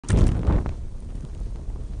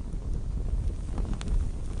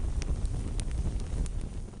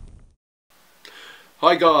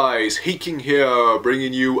Hi guys, Heeking here,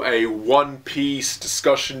 bringing you a One Piece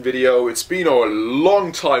discussion video. It's been a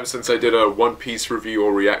long time since I did a One Piece review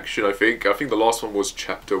or reaction, I think. I think the last one was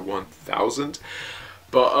chapter 1000.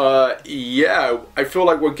 But yeah, I feel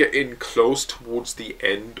like we're getting close towards the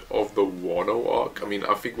end of the Wano arc. I mean,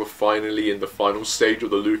 I think we're finally in the final stage of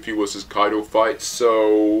the Luffy versus Kaido fight,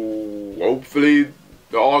 so hopefully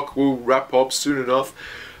the arc will wrap up soon enough.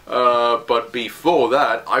 But before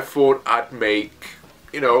that, I thought I'd make,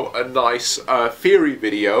 you know, a nice theory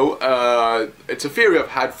video. It's a theory I've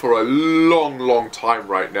had for a long time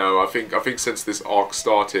right now. I think since this arc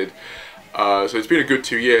started. So it's been a good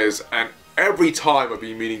 2 years, and every time I've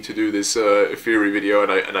been meaning to do this theory video,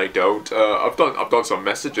 and I don't. I've done some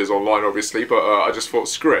messages online, obviously, but I just thought,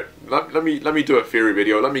 screw it. Let me do a theory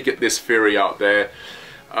video. Let me get this theory out there.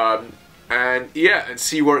 And yeah, and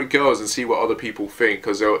see where it goes and see what other people think,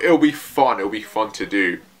 because it'll be fun. It'll be fun to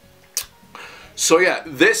do. So yeah,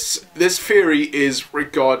 this theory is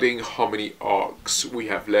regarding how many arcs we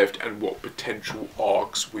have left and what potential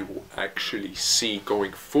arcs we will actually see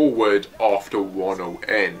going forward after Wano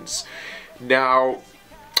ends. Now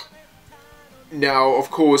of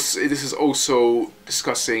course, this is also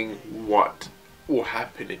discussing what will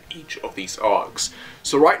happen in each of these arcs.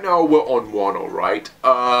 So right now we're on Wano, right?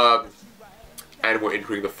 And we're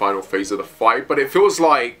entering the final phase of the fight, but it feels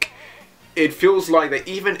like that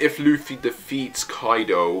even if Luffy defeats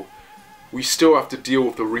Kaido, we still have to deal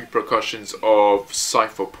with the repercussions of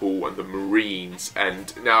Cypher Pool and the Marines,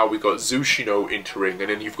 and now we got Tsushino entering, and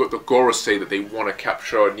then you've got the Gorosei that they want to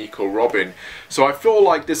capture Nico Robin. So I feel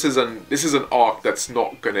like this is an arc that's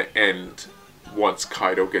not going to end once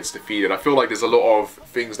Kaido gets defeated. I feel like there's a lot of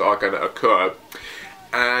things that are going to occur.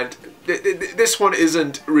 And this one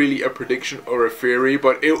isn't really a prediction or a theory,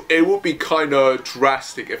 but it would be kind of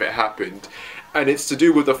drastic if it happened. And it's to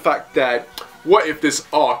do with the fact that, what if this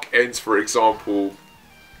arc ends, for example,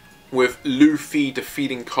 with Luffy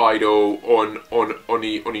defeating Kaido on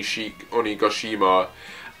Onigashima,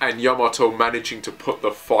 and Yamato managing to put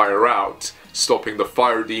the fire out, stopping the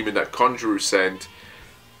fire demon that Kanjuro sent,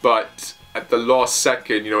 but at the last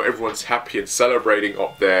second, you know, everyone's happy and celebrating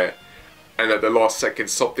up there, and at the last second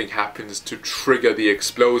something happens to trigger the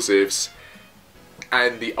explosives,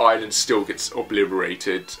 and the island still gets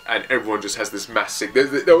obliterated, and everyone just has this massive...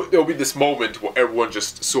 There'll be this moment where everyone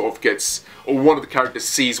just sort of gets... or one of the characters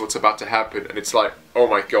sees what's about to happen, and it's like, oh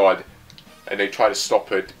my god. And they try to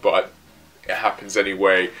stop it, but it happens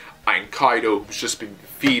anyway. And Kaido, who's just been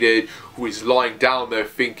defeated, who is lying down there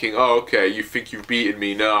thinking, oh, okay, you think you've beaten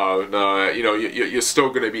me? No, you know, you're still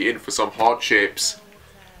going to be in for some hardships.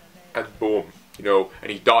 And boom, you know, and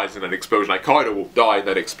he dies in an explosion. Like, Kaido will die in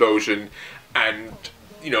that explosion, and,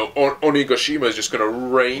 you know, Onigashima is just going to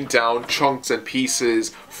rain down chunks and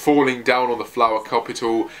pieces, falling down on the Flower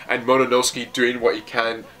Capital, and Momonosuke doing what he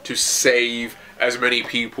can to save as many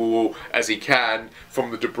people as he can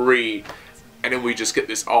from the debris. And then we just get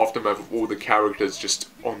this aftermath of all the characters just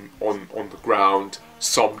on the ground,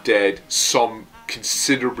 some dead, some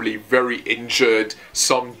considerably very injured,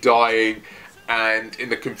 some dying. And in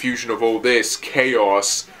the confusion of all this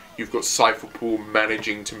chaos, you've got Cypher Pool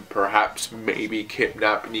managing to perhaps maybe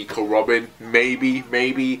kidnap Nico Robin,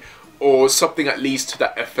 maybe, or something at least to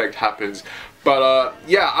that effect happens. But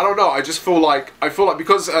yeah, I don't know. I feel like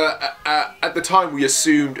because at the time we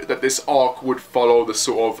assumed that this arc would follow the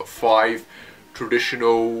sort of 5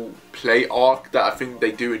 traditional play arc that I think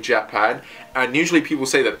they do in Japan, and usually people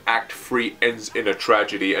say that Act 3 ends in a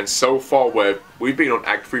tragedy, and so far we've been on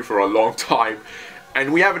Act 3 for a long time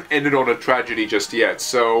and we haven't ended on a tragedy just yet.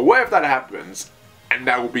 So what if that happens and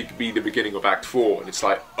that will be the beginning of Act 4, and it's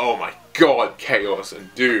like, oh my god, chaos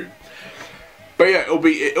and doom. But yeah, it'll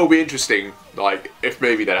be interesting, like, if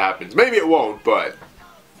maybe that happens. Maybe it won't, but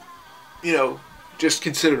you know, just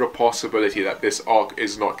consider the possibility that this arc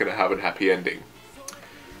is not going to have a happy ending.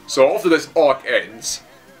 So after this arc ends,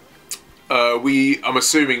 I'm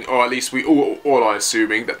assuming, or at least we all are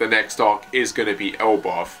assuming, that the next arc is going to be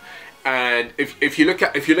Elbaf. And if you look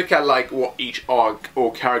at like what each arc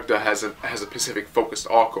or character has a specific focused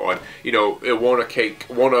arc on, you know, Wano Cake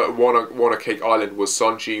Island was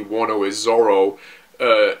Sanji, Wano is Zoro,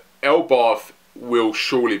 Elbaf will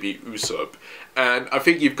surely be Usopp. And I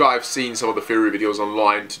think you guys have seen some of the theory videos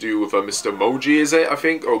online to do with Mr. Moji, is it, I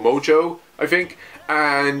think? Or Mojo, I think?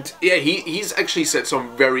 And yeah, he's actually said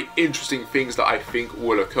some very interesting things that I think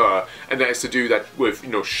will occur. And that is to do that with, you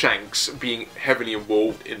know, Shanks being heavily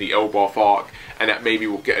involved in the Elbaf arc. And that maybe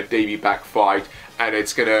we'll get a Davy back fight. And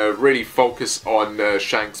it's going to really focus on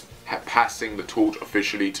Shanks passing the torch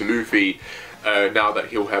officially to Luffy. Now that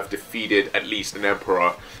he'll have defeated at least an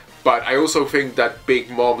Emperor. But I also think that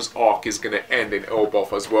Big Mom's arc is going to end in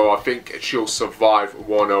Elbaf as well. I think she'll survive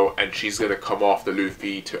Wano and she's going to come after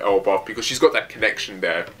Luffy to Elbaf because she's got that connection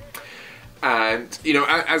there. And, you know,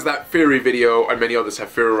 as that theory video and many others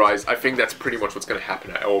have theorized, I think that's pretty much what's going to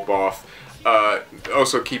happen at Elbaf.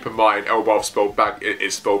 Also keep in mind, Elbaf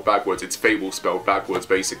is spelled backwards. It's Fable spelled backwards,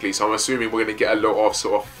 basically. So I'm assuming we're going to get a lot of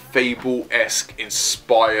sort of Fable-esque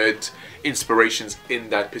inspirations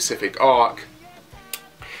in that Pacific arc.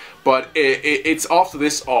 But it's after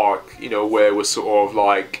this arc, you know, where we're sort of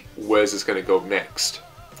like, where's this going to go next,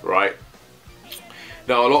 right?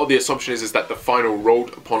 Now, a lot of the assumption is that the final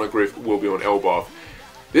road poneglyph will be on Elbaf.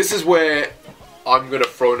 This is where I'm going to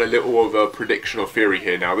throw in a little of a prediction or theory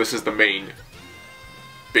here. Now, this is the main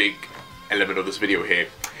big element of this video here.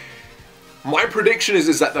 My prediction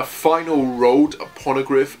is that the final road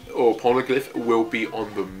poneglyph will be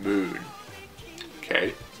on the moon.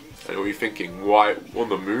 Okay. I know you're thinking, why on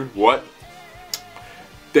the moon? What?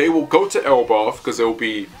 They will go to Elbaf because they'll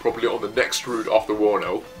be probably on the next route after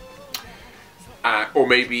Wano. Or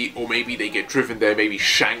maybe they get driven there. Maybe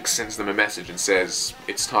Shanks sends them a message and says,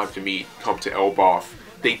 it's time to meet, come to Elbaf.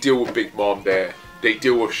 They deal with Big Mom there. They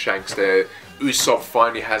deal with Shanks there. Usopp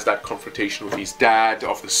finally has that confrontation with his dad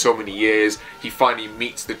after so many years. He finally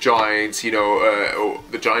meets the Giants, you know,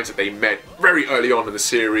 the Giants that they met very early on in the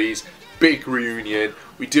series. Big reunion.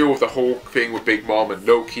 We deal with the whole thing with Big Mom and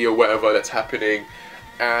Loki or whatever that's happening.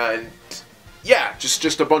 And yeah,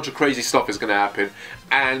 just a bunch of crazy stuff is going to happen.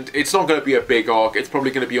 And it's not going to be a big arc. It's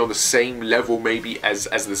probably going to be on the same level maybe as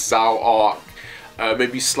the Zhao arc.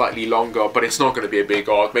 Maybe slightly longer, but it's not going to be a big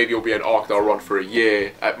arc. Maybe it'll be an arc that'll run for a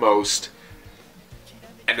year at most.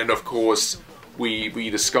 And then of course,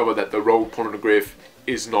 we discover that the road poneglyph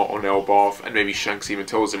is not on Elbaf, and maybe Shanks even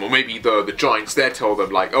tells them, or maybe the Giants there tell them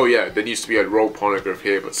like, oh yeah, there used to be a road poneglyph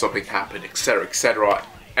here, but something happened, etc.,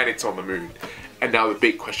 and it's on the moon. And now the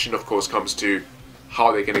big question, of course, comes to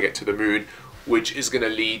how they're going to get to the moon, which is going to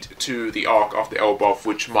lead to the arc after Elbaf,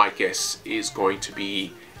 which my guess is going to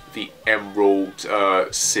be the Emerald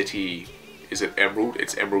City. Is it Emerald?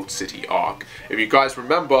 It's Emerald City arc. If you guys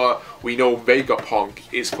remember, we know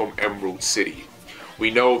Vegapunk is from Emerald City. We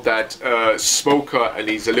know that Smoker and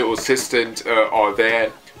his little assistant are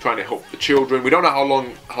there trying to help the children. We don't know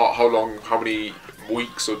how many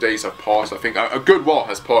weeks or days have passed. I think a good while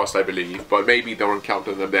has passed, I believe, but maybe they'll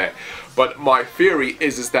encounter them there. But my theory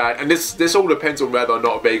is that, and this all depends on whether or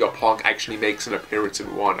not Vegapunk actually makes an appearance in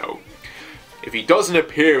Wano. If he doesn't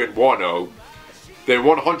appear in Wano, then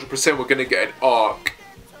 100% we're going to get an arc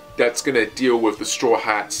that's going to deal with the Straw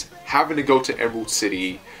Hats having to go to Emerald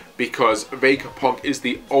City, because Vegapunk is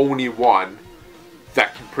the only one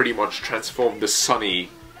that can pretty much transform the Sunny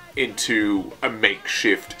into a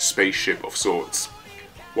makeshift spaceship of sorts.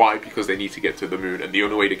 Why? Because they need to get to the moon, and the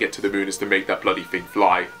only way to get to the moon is to make that bloody thing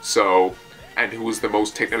fly. So, and who is the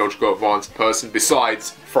most technological advanced person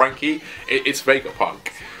besides Frankie? It's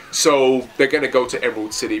Vegapunk. So they're going to go to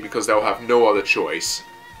Emerald City because they'll have no other choice.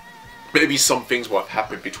 Maybe some things will have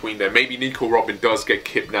happened between them. Maybe Nico Robin does get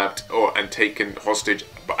kidnapped and taken hostage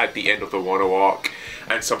at the end of the Wano arc,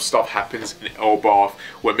 and some stuff happens in Elbaf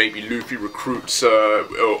where maybe Luffy recruits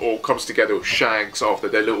or comes together with Shanks after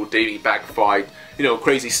their little daily back fight, you know,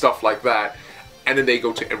 crazy stuff like that. And then they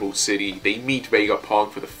go to Emerald City, they meet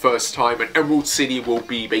Vegapunk for the first time, and Emerald City will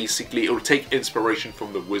be basically, it will take inspiration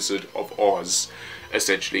from the Wizard of Oz,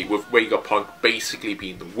 essentially, with Vegapunk basically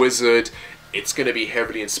being the wizard. It's going to be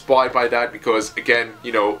heavily inspired by that because, again,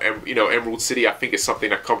 you know, Emerald City, I think, is something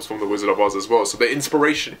that comes from the Wizard of Oz as well. So the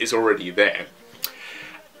inspiration is already there.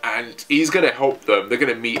 And he's going to help them. They're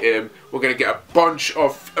going to meet him. We're going to get a bunch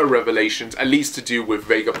of revelations, at least to do with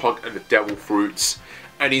Vegapunk and the Devil Fruits.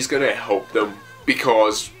 And he's going to help them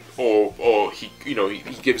because, or he, you know,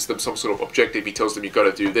 he gives them some sort of objective. He tells them, you got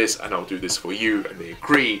to do this, and I'll do this for you. And they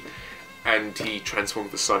agree. And he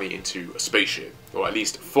transforms the Sunny into a spaceship, or at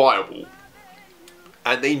least flyable.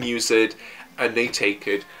 And they use it, and they take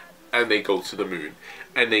it, and they go to the moon.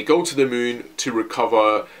 And they go to the moon to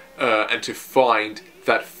recover and to find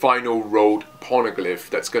that final road poneglyph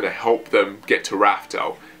that's going to help them get to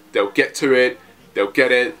Raftel. They'll get to it, they'll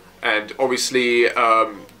get it, and obviously,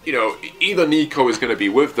 you know, either Nico is going to be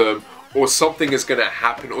with them, or something is going to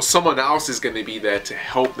happen, or someone else is going to be there to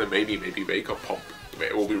help them. Maybe Vegapunk.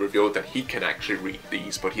 It will be revealed that he can actually read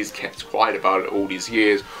these, but he's kept quiet about it all these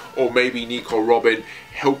years. Or maybe Nico Robin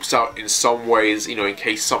helps out in some ways, you know, in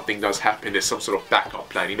case something does happen, there's some sort of backup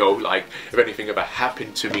plan, you know, like, if anything ever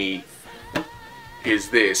happened to me, here's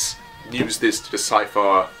this, use this to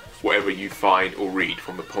decipher whatever you find or read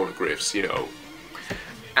from the poneglyphs, you know.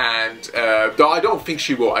 And though I don't think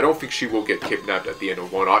she will. I don't think she will get kidnapped at the end of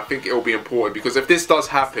Wano. I think it will be important, because if this does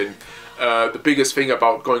happen, the biggest thing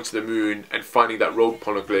about going to the moon and finding that road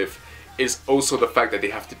poneglyph is also the fact that they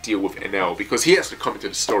have to deal with Enel, because he has to come into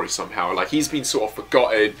the story somehow. Like, he's been sort of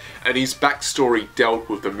forgotten, and his backstory dealt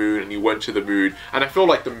with the moon, and he went to the moon. And I feel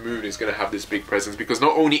like the moon is going to have this big presence, because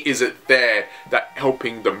not only is it there that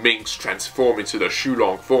helping the Minks transform into the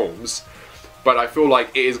Shulong forms, but I feel like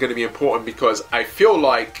it is going to be important, because I feel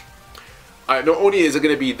like not only is it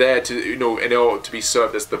going to be there to, you know, Enel to be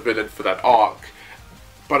served as the villain for that arc,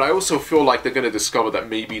 but I also feel like they're going to discover that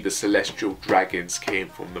maybe the Celestial Dragons came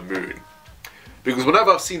from the moon. Because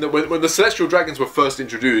whenever I've seen that, when the Celestial Dragons were first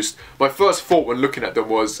introduced, my first thought when looking at them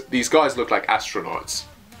was, these guys look like astronauts.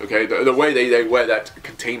 Okay, the way they wear that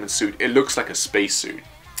containment suit, it looks like a spacesuit.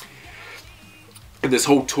 And this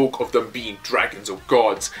whole talk of them being dragons or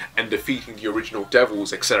gods and defeating the original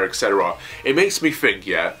devils, etc, etc. It makes me think,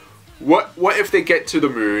 yeah, what if they get to the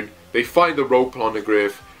moon, they find the road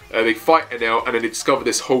poneglyph, they fight Enel, and then they discover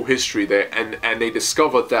this whole history there, and they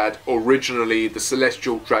discover that originally the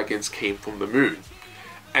Celestial Dragons came from the moon.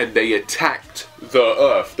 And they attacked the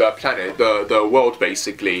Earth, the planet, the world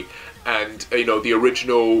basically, and, you know,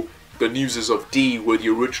 the Muses of D were the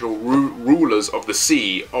original rulers of the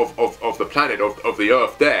sea, of the planet, of the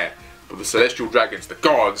Earth there. But the Celestial Dragons, the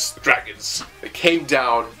gods, the dragons, they came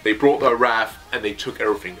down, they brought their wrath, and they took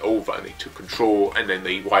everything over, and they took control, and then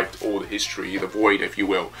they wiped all the history, the void, if you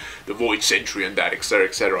will, the void century and that, etc,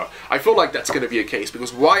 etc. I feel like that's going to be a case,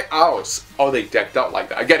 because why else are they decked out like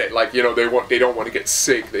that? I get it, like, you know, they don't want to get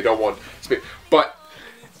sick, they don't want, but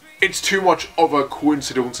it's too much of a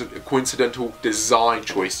coincidental design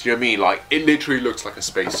choice. Do you know what I mean? Like, it literally looks like a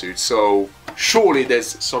spacesuit, so surely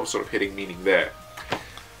there's some sort of hidden meaning there.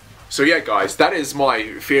 So yeah, guys, that is my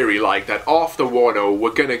theory. Like, that after Wano,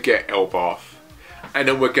 we're gonna get Elbaf, and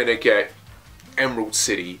then we're gonna get Emerald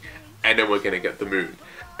City, and then we're gonna get the moon.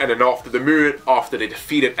 And then after the moon, after they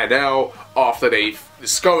defeated Enel, after they've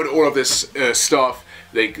discovered all of this stuff,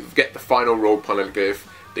 they get the final road poneglyph.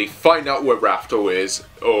 They find out where Raftel is,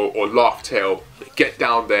 or Laugh-Tale. They get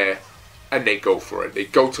down there, and they go for it. They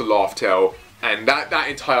go to Laugh-Tale, and that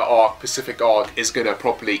entire arc, Pacific arc, is gonna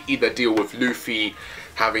properly either deal with Luffy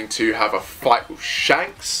having to have a fight with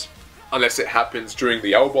Shanks, unless it happens during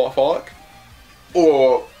the Elbaf arc,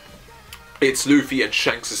 or it's Luffy and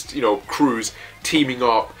Shanks' crews teaming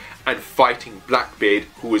up and fighting Blackbeard,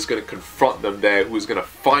 who is going to confront them there, who is going to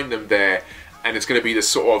find them there, and it's going to be this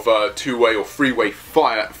sort of two-way or three-way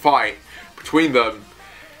fight between them,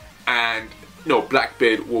 and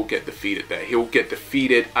Blackbeard will get defeated there. He'll get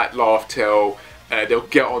defeated at Laugh-Tale. They'll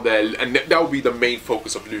get on there, and that'll be the main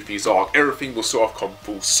focus of Luffy's arc. Everything will sort of come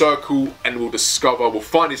full circle, and we'll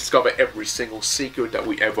finally discover every single secret that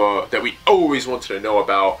we always wanted to know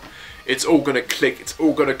about. It's all gonna click, it's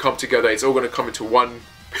all gonna come together, it's all gonna come into one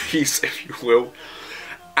piece, if you will.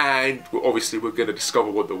 And obviously we're gonna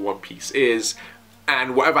discover what the One Piece is,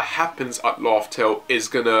 and whatever happens at Laugh-Tale is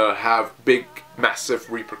gonna have big, massive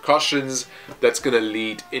repercussions that's gonna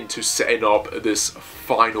lead into setting up this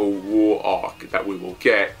final war arc that we will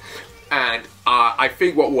get. And I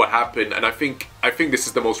think what will happen, and I think this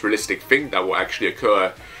is the most realistic thing that will actually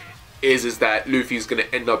occur, is that Luffy's gonna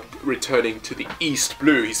end up returning to the East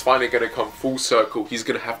Blue. He's finally gonna come full circle. He's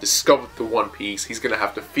gonna have discovered the One Piece. He's gonna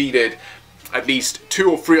have defeated at least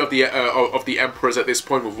 2 or 3 of the emperors at this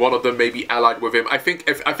point, with one of them maybe allied with him. I think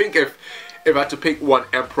if I had to pick one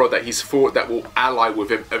emperor that he's fought that will ally with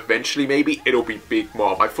him eventually, maybe it'll be Big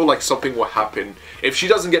Mom. I feel like something will happen. If she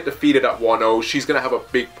doesn't get defeated at Wano, she's gonna have a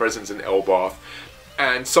big presence in Elbaf,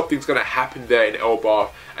 and something's gonna happen there in Elbaf,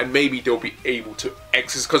 and maybe they'll be able to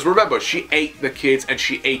exercise. Because remember, she ate the kids and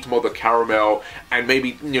she ate Mother Caramel, and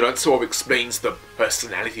maybe that sort of explains the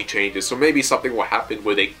personality changes. So maybe something will happen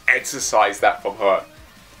where they exercise that from her,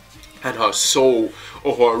 and her soul,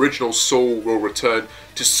 or her original soul, will return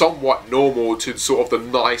to somewhat normal, to sort of the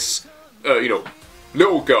nice,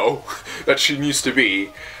 little girl that she used to be.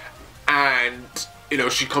 And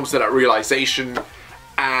she comes to that realization,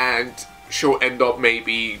 and she'll end up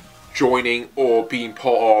maybe joining or being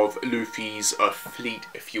part of Luffy's fleet,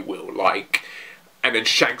 if you will, and then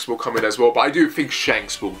Shanks will come in as well. But I do think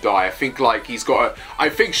Shanks will die. I think he's got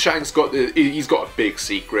a big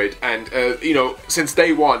secret, and since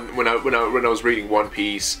day one, when I was reading One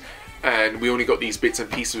Piece, and we only got these bits and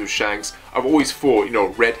pieces of Shanks, I've always thought,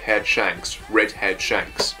 red-haired Shanks, red-haired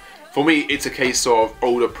Shanks. For me, it's a case of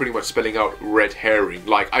Oda pretty much spelling out red herring.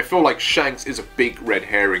 I feel like Shanks is a big red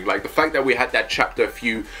herring. The fact that we had that chapter a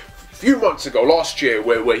few months ago, last year,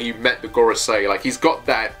 where he met the Gorosei, he's got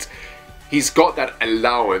that he's got that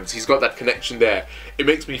allowance, he's got that connection there. It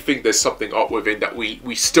makes me think there's something up with him that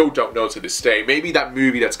we still don't know to this day. Maybe that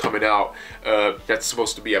movie that's coming out that's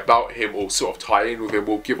supposed to be about him or sort of tie in with him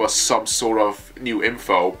will give us some sort of new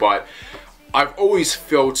info, but I've always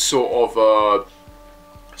felt sort of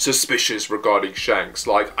suspicious regarding Shanks.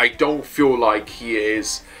 Like, I don't feel like he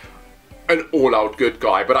is an all-out good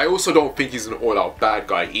guy, but I also don't think he's an all-out bad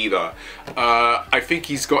guy either. I think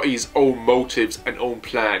he's got his own motives and own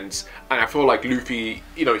plans, and I feel like Luffy,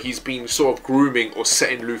 you know, he's been sort of grooming or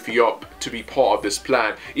setting Luffy up to be part of this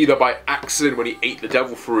plan, either by accident when he ate the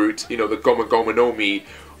devil fruit, you know, the Goma Goma no Mi,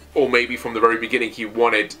 or maybe from the very beginning he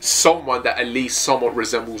wanted someone that at least somewhat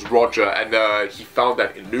resembles Roger, and he found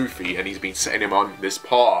that in Luffy, and he's been setting him on this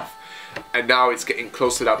path. And now it's getting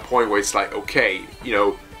close to that point where it's like, okay, you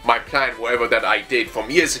know, my plan, whatever that I did from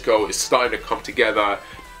years ago, is starting to come together.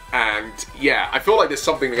 And yeah, I feel like there's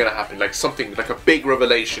something gonna happen, like something, like a big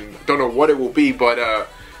revelation. Don't know what it will be, but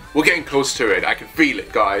we're getting close to it. I can feel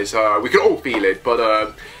it, guys. We can all feel it,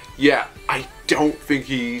 but yeah, I don't think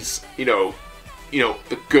he's, you know,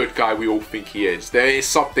 the good guy we all think he is. There is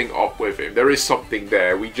something up with him. There is something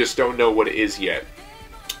there. We just don't know what it is yet.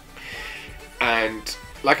 And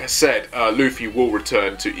like I said, Luffy will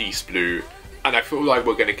return to East Blue. And I feel like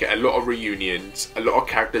we're going to get a lot of reunions, a lot of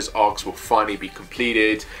characters' arcs will finally be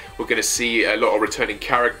completed. We're going to see a lot of returning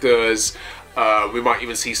characters. We might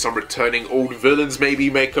even see some returning old villains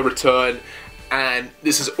maybe make a return. And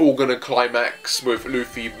this is all going to climax with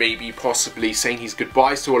Luffy maybe possibly saying his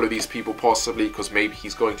goodbyes to all of these people, possibly, because maybe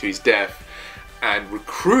he's going to his death. And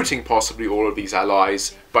recruiting possibly all of these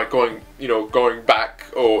allies by going, you know, going back,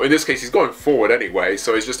 or in this case he's going forward anyway.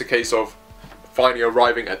 So it's just a case of finally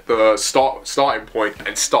arriving at the starting point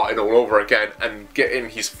and starting all over again and getting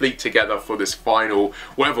his fleet together for this final,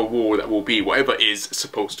 whatever war that will be, whatever is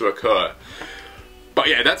supposed to occur. But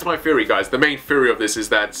yeah, that's my theory, guys. The main theory of this is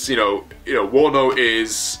that, you know, Wano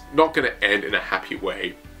is not going to end in a happy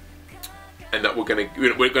way, and that we're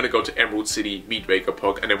gonna go to Emerald City, meet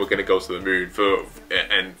Vegapunk, and then we're gonna go to the moon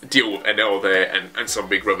and deal with Enel there and some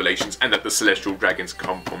big revelations, and that the celestial dragons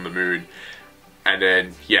come from the moon. And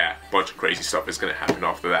then, yeah, a bunch of crazy stuff is going to happen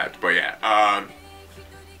after that. But yeah,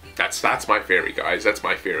 that's my theory, guys. That's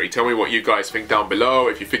my theory. Tell me what you guys think down below,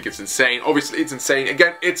 if you think it's insane. Obviously, it's insane.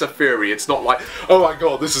 Again, it's a theory. It's not like, oh my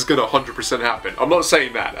god, this is going to 100% happen. I'm not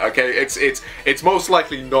saying that, okay? It's most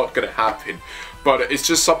likely not going to happen. But it's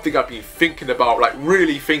just something I've been thinking about, like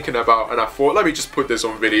really thinking about, and I thought, let me just put this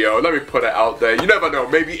on video, let me put it out there. You never know,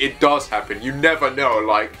 maybe it does happen. You never know.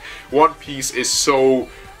 Like, One Piece is so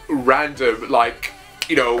random, like,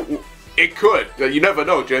 you know, it could, you never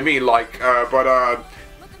know, do you know what I mean? Like, but I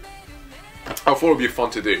thought it would be fun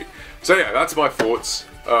to do. So yeah, that's my thoughts.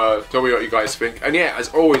 Tell me what you guys think, and yeah, as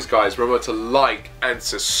always, guys, remember to like and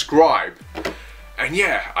subscribe. And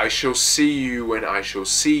yeah, I shall see you when I shall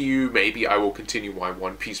see you. Maybe I will continue my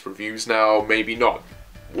One Piece reviews now, maybe not.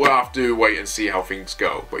 We'll have to wait and see how things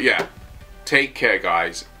go. But yeah, take care,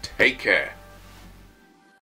 guys, take care.